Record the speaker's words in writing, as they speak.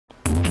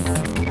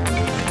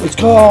It's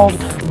called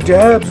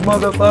Dems,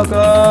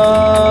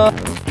 motherfucker.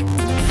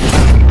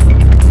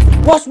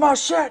 What's my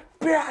shit,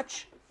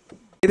 bitch?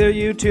 Hey there,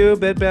 YouTube.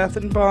 Bed Bath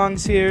 &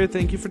 Bong's here.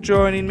 Thank you for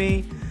joining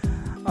me.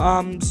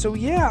 So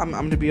yeah, I'm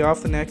gonna be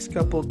off the next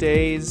couple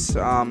days,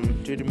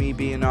 due to me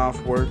being off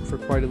work for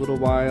quite a little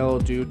while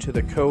due to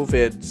the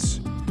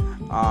COVIDs.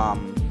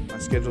 My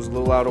schedule's a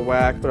little out of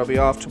whack, but I'll be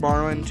off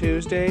tomorrow and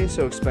Tuesday,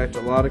 so expect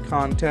a lot of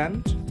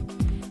content.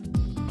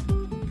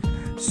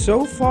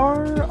 So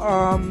far,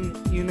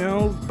 you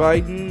know,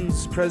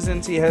 Biden's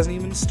presidency hasn't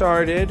even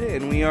started,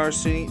 and we are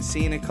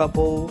seeing a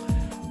couple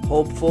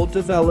hopeful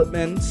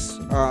developments.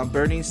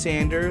 Bernie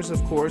Sanders,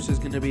 of course, is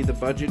going to be the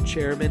budget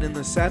chairman in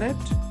the Senate.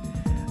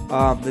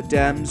 The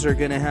Dems are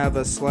going to have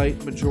a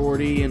slight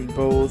majority in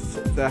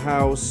both the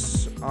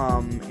House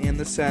and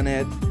the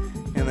Senate,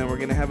 and then we're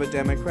going to have a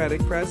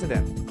Democratic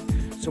president.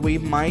 So we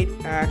might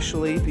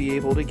actually be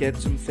able to get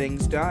some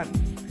things done.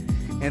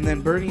 And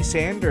then Bernie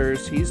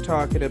Sanders, he's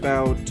talking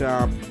about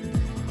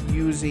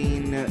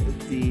using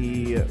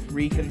the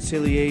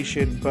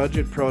reconciliation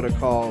budget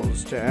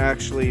protocols to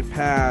actually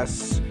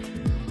pass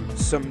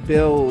some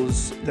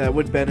bills that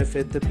would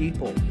benefit the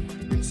people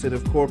instead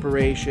of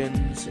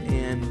corporations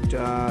and,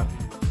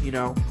 you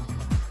know,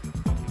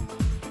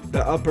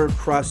 the upper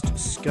crust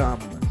scum,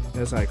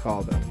 as I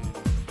call them.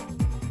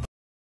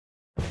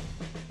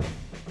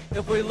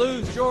 If we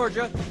lose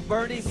Georgia,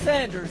 Bernie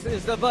Sanders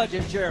is the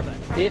budget chairman.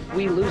 If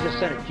we lose the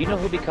Senate, do you know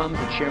who becomes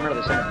the chairman of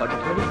the Senate Budget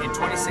Committee? In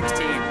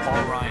 2016,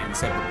 Paul Ryan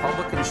said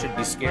Republicans should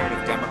be scared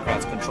of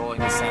Democrats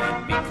controlling the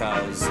Senate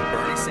because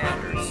Bernie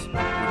Sanders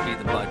would be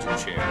the budget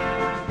chair.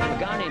 A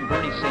guy named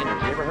Bernie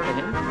Sanders, you ever heard of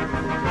him?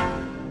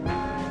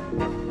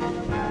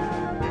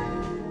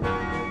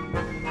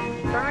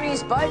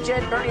 Bernie's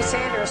budget, Bernie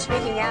Sanders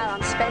speaking out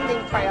on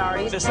spending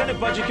priorities. The Senate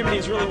Budget Committee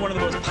is really one of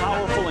the most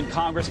powerful in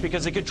Congress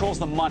because it controls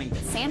the money.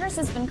 Sanders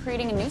has been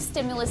creating a new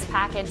stimulus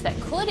package that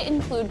could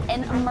include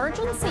an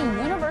emergency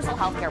universal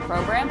health care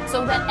program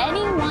so that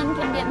anyone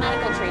can get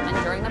medical treatment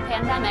during the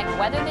pandemic,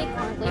 whether they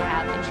currently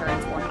have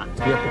insurance or not.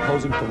 We are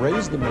proposing to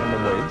raise the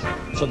minimum wage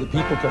so that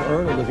people can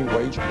earn a living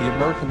wage. The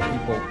American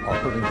people are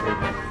hurting for it.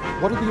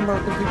 What do the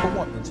American people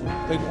want, Lindsay?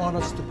 They want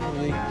us to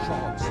create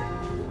jobs.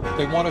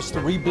 They want us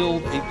to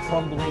rebuild a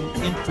crumbling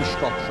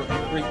infrastructure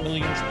and create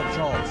millions of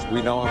jobs.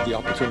 We now have the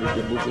opportunity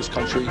to move this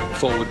country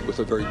forward with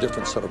a very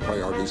different set of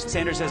priorities.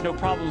 Sanders has no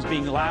problems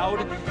being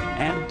loud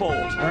and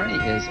bold. Bernie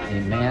is a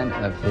man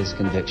of his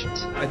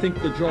convictions. I think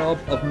the job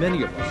of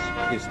many of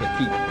us is to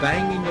keep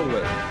banging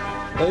away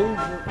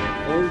over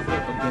and over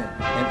again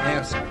and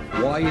ask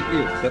why it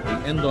is that we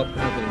end up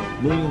having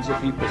millions of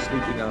people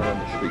sleeping out on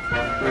the street.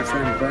 My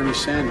friend Bernie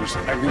Sanders,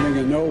 I'm getting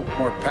a no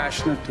more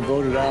passionate,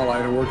 devoted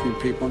ally to working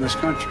people in this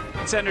country.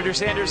 Senator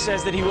Sanders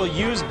says that he will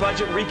use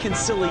budget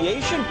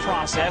reconciliation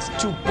process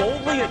to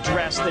boldly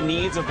address the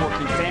needs of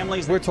working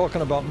families. We're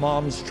talking about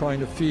moms trying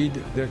to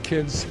feed their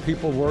kids,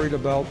 people worried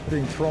about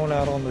being thrown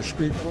out on the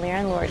street. The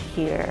landlord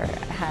here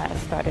has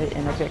started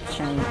an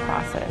eviction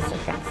process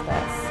against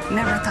us.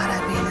 Never thought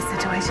I'd be in this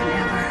situation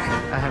ever.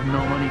 I have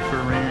no money for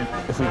rent.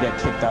 If we get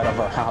kicked out of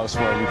our house,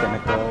 where are we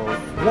going to go?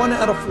 1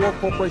 out of 4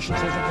 corporations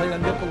hasn't paid a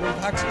nickel in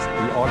taxes.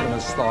 We are going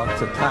to start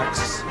to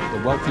tax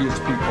the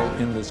wealthiest people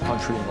in this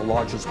country and the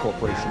largest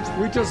corporations.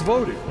 We just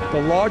voted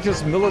the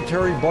largest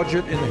military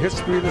budget in the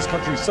history of this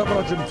country,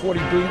 $740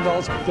 billion.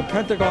 The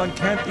Pentagon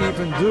can't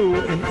even do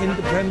an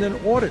independent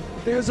audit.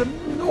 There's an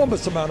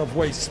enormous amount of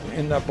waste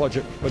in that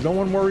budget, but no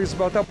one worries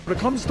about that. When it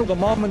comes to the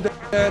mom and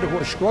dad who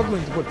are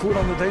struggling to put food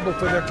on the table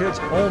for their kids,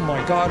 oh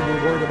my God,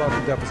 we're worried about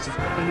the deficit.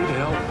 I need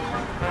help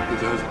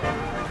because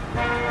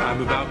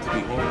I'm about to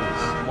be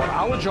homeless. What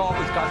our job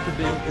has got to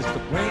be is to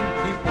bring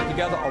people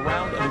together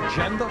around an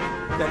agenda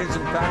that is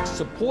in fact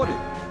supported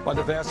by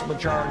the vast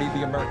majority of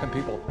the American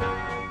people.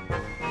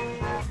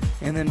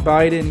 And then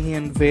Biden, he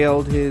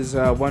unveiled his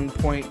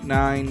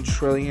 $1.9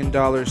 trillion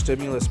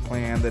stimulus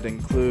plan that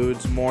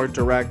includes more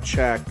direct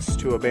checks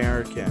to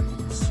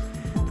Americans.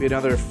 It'll be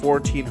another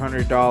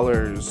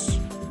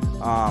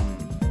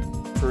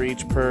 $1,400 for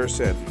each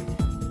person,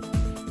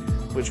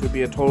 which would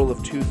be a total of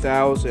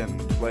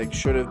 $2,000, like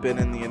should have been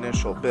in the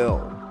initial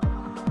bill.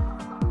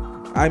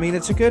 I mean,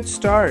 it's a good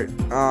start.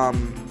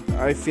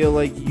 I feel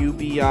like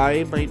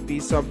UBI might be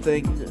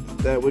something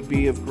that would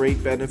be of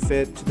great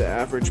benefit to the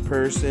average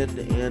person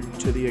and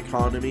to the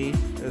economy,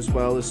 as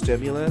well as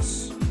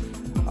stimulus.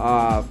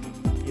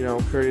 You know,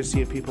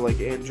 courtesy of people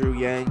like Andrew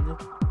Yang,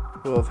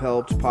 who have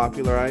helped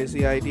popularize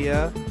the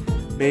idea.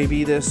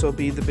 Maybe this will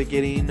be the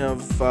beginning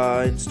of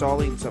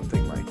installing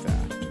something like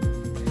that.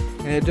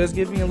 And it does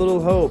give me a little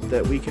hope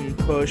that we can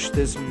push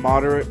this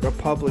moderate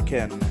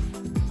Republican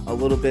a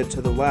little bit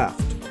to the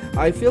left.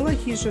 I feel like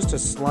he's just a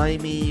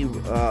slimy,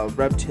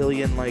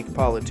 reptilian-like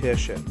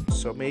politician.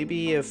 So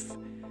maybe if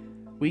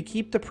we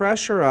keep the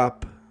pressure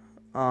up,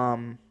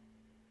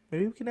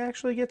 maybe we can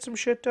actually get some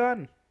shit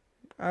done.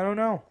 I don't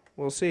know.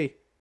 We'll see.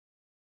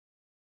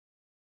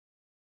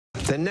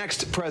 The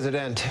next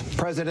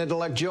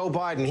President-elect Joe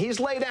Biden, he's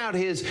laid out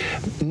his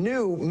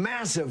new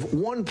massive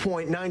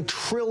 $1.9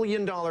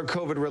 trillion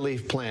COVID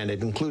relief plan.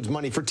 It includes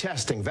money for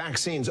testing,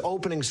 vaccines,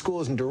 opening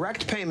schools, and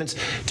direct payments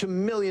to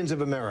millions of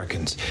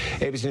Americans.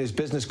 ABC News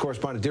business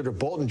correspondent Deirdre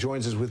Bolton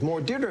joins us with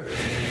more. Deirdre,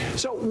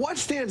 so what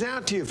stands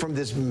out to you from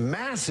this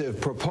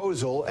massive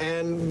proposal,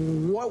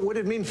 and what would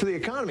it mean for the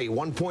economy?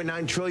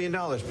 $1.9 trillion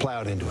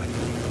plowed into it.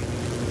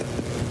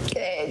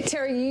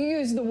 Terry, you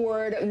used the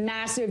word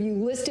massive. You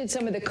listed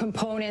some of the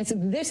components.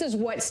 This is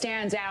what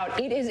stands out.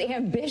 It is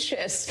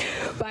ambitious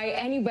by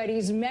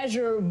anybody's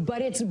measure,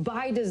 but it's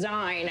by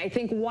design. I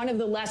think one of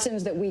the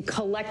lessons that we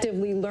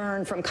collectively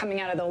learned from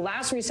coming out of the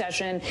last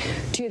recession,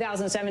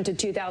 2007 to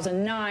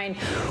 2009,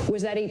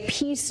 was that a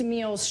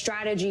piecemeal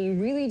strategy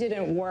really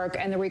didn't work,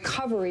 and the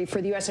recovery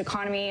for the U.S.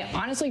 economy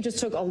honestly just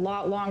took a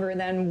lot longer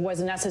than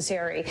was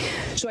necessary.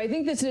 So I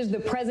think this is the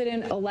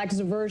president-elect's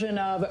version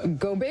of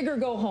go big or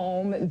go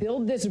home,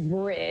 build this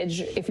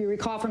bridge. If you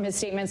recall from his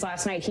statements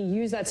last night, he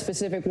used that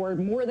specific word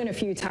more than a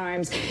few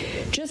times,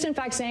 just in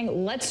fact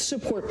saying, let's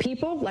support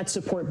people, let's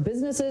support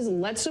businesses,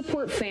 let's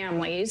support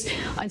families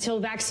until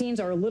vaccines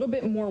are a little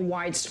bit more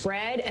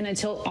widespread and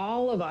until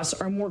all of us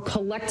are more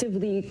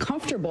collectively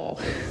comfortable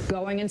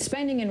going and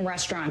spending in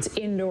restaurants,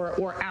 indoor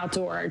or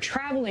outdoor,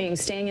 traveling,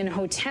 staying in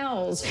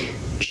hotels,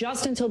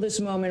 just until this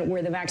moment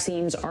where the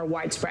vaccines are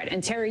widespread.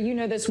 And Terry, you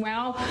know this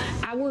well,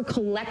 our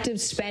collective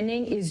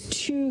spending is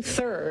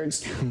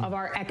 2/3 of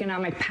our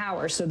economic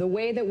power. So the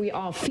way that we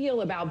all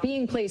feel about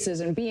being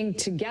places and being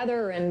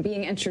together and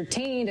being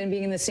entertained and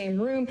being in the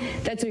same room,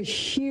 that's a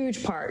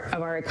huge part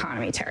of our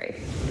economy, Terry.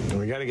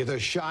 We got to get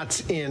those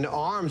shots in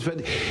arms.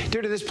 But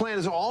Deirdre, this plan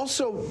is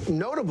also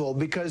notable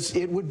because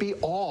it would be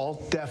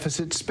all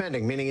deficit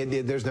spending, meaning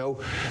there's no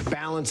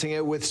balancing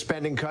it with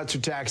spending cuts or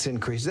tax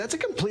increases. That's a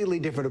completely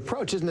different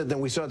approach, isn't it, than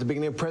we saw at the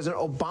beginning of President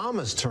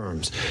Obama's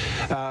terms.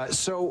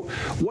 So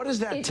what does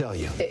that tell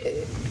you?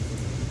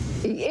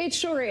 It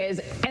sure is.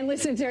 And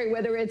listen, Terry,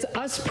 whether it's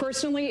us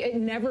personally, it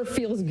never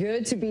feels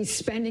good to be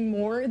spending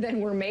more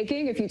than we're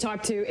making. If you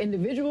talk to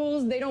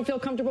individuals, they don't feel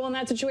comfortable in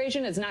that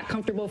situation. It's not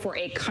comfortable for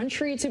a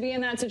country to be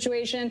in that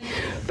situation.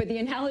 But the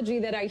analogy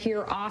that I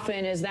hear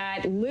often is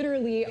that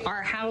literally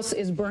our house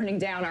is burning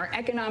down. Our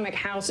economic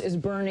house is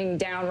burning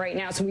down right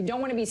now. So we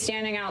don't want to be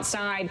standing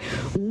outside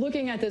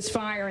looking at this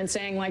fire and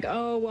saying like,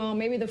 oh, well,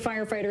 maybe the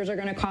firefighters are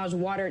going to cause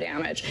water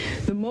damage.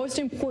 The most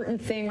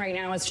important thing right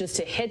now is just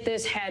to hit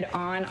this head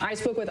on. I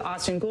spoke with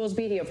Austin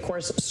Goolsbee. He, of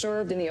course,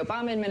 served in the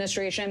Obama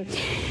administration,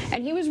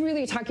 and he was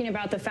really talking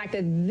about the fact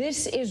that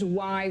this is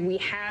why we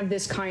have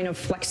this kind of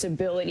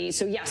flexibility.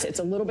 So, yes, it's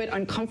a little bit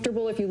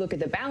uncomfortable if you look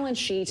at the balance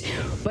sheet,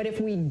 but if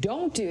we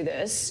don't do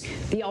this,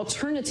 the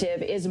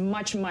alternative is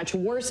much, much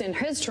worse. In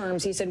his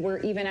terms, he said we're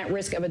even at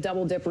risk of a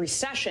double-dip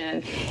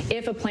recession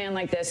if a plan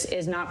like this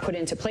is not put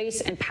into place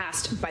and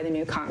passed by the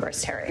new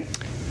Congress, Terry.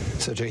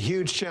 Such a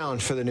huge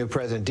challenge for the new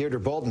president. Deirdre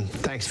Bolton,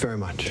 thanks very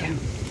much. Yeah.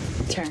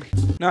 Sure.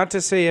 Not to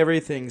say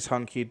everything's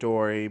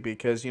hunky-dory,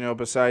 because, you know,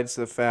 besides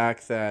the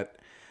fact that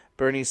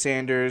Bernie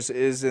Sanders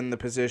is in the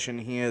position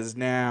he is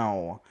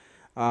now,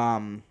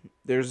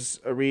 there's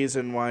a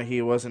reason why he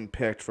wasn't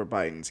picked for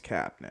Biden's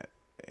cabinet,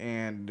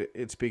 and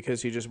it's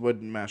because he just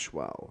wouldn't mesh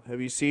well.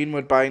 Have you seen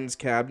what Biden's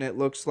cabinet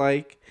looks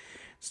like?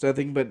 It's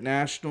nothing but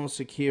national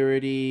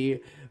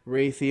security,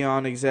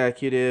 Raytheon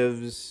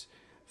executives,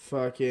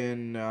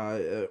 fucking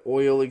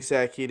oil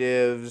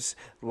executives,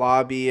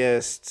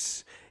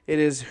 lobbyists. It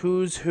is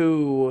who's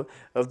who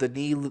of the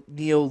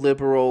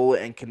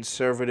neoliberal and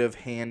conservative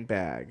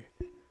handbag.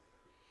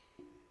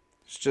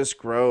 It's just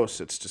gross.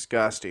 It's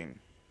disgusting.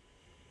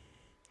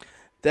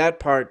 That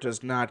part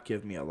does not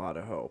give me a lot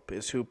of hope,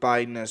 is who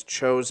Biden has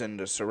chosen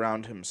to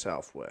surround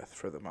himself with,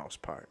 for the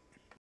most part.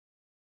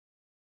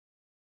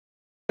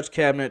 One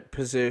cabinet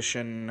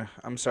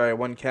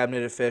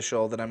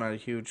official that I'm not a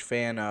huge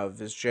fan of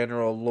is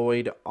General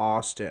Lloyd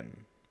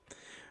Austin,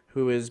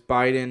 who is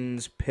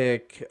Biden's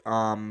pick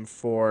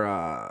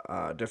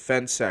for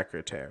defense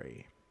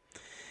secretary.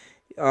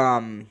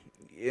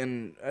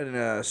 In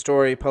a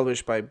story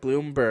published by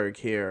Bloomberg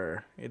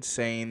here, it's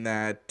saying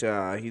that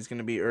he's going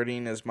to be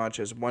earning as much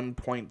as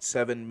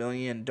 $1.7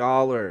 million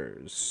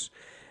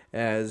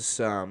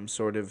as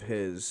sort of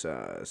his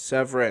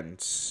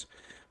severance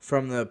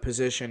from the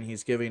position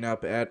he's giving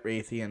up at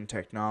Raytheon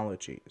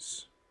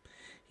Technologies.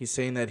 He's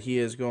saying that he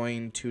is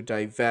going to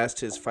divest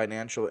his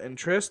financial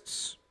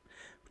interests,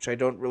 which I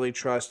don't really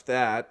trust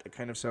that. It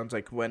kind of sounds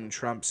like when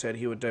Trump said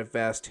he would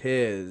divest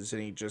his,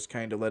 and he just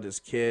kind of let his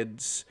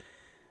kids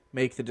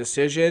make the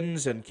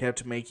decisions and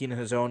kept making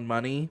his own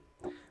money.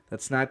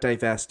 That's not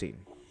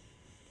divesting.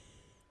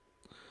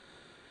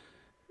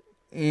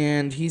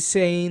 And he's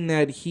saying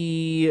that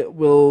he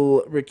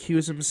will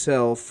recuse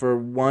himself for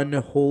 1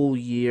 whole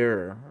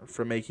year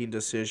for making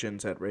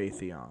decisions at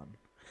Raytheon.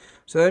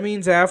 So that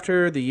means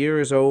after the year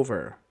is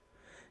over,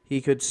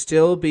 he could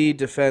still be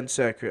defense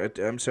secretary,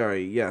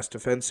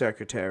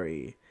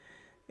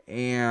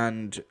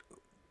 and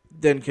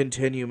then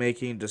continue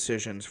making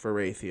decisions for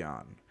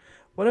Raytheon.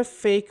 What a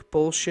fake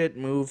bullshit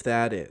move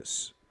that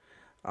is.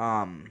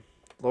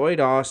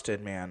 Lloyd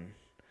Austin, man,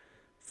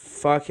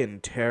 fucking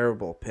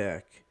terrible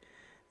pick.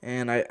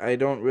 And I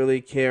don't really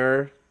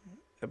care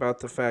about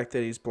the fact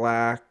that he's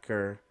black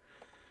or,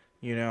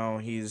 you know,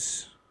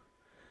 he's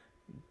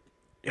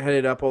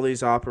headed up all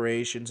these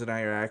operations in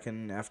Iraq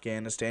and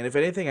Afghanistan. If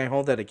anything, I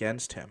hold that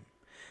against him.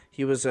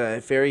 He was a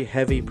very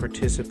heavy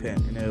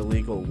participant in an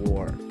illegal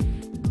war.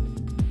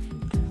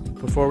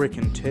 Before we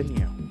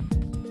continue,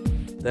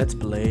 let's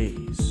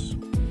blaze.